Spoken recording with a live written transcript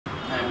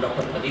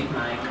Dr. Pradeep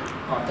Naik,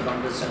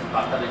 orthodontist at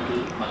Partha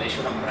Dental,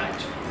 Malleshwaram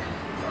branch.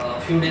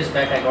 A few days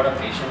back I got a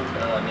patient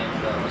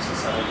named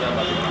Mrs. Saroja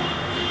Balwa.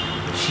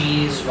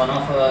 She is one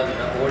of our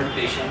old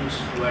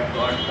patients who had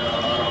got a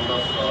round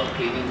of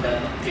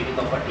cleaning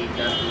of her teeth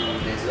done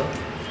through laser.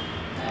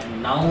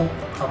 And now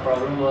her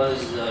problem was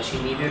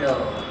she needed a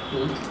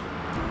tooth,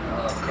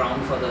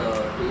 crown for the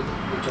tooth,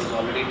 which was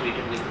already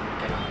treated with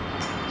canal.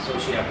 So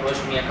she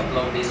approached me a couple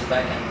of days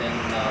back, and then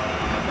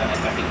I've done a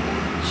cutting.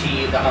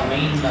 Her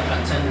main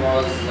concern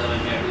was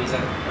when we are doing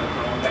a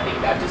crown cutting,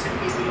 the adjacent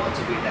teeth will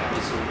also be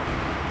damaged. So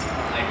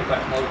I took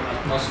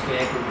utmost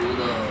care to do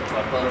the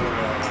proper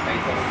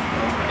type of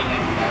crown cutting,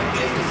 and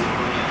placed a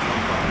zirconia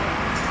crown for her.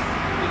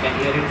 You can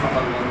hear it from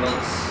her own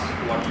words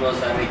what was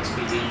her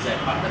experience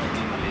at Partha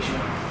Dental, Malaysia.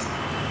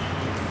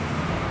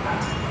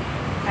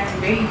 I am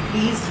very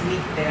pleased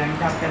with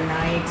Dr.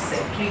 Naik's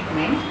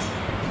treatment.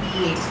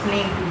 He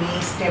explained to me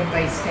step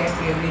by step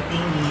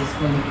everything he is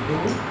going to do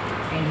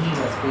and he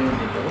was going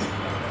to do.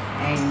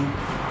 And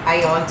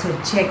I also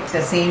checked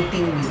the same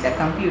thing with the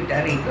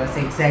computer. It was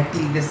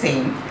exactly the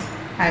same.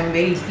 I am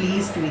very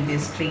pleased with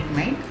this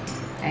treatment,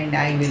 and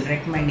I will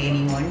recommend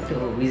anyone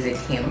to visit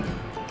him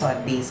for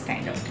this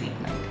kind of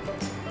treatment.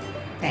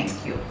 Thank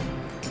you.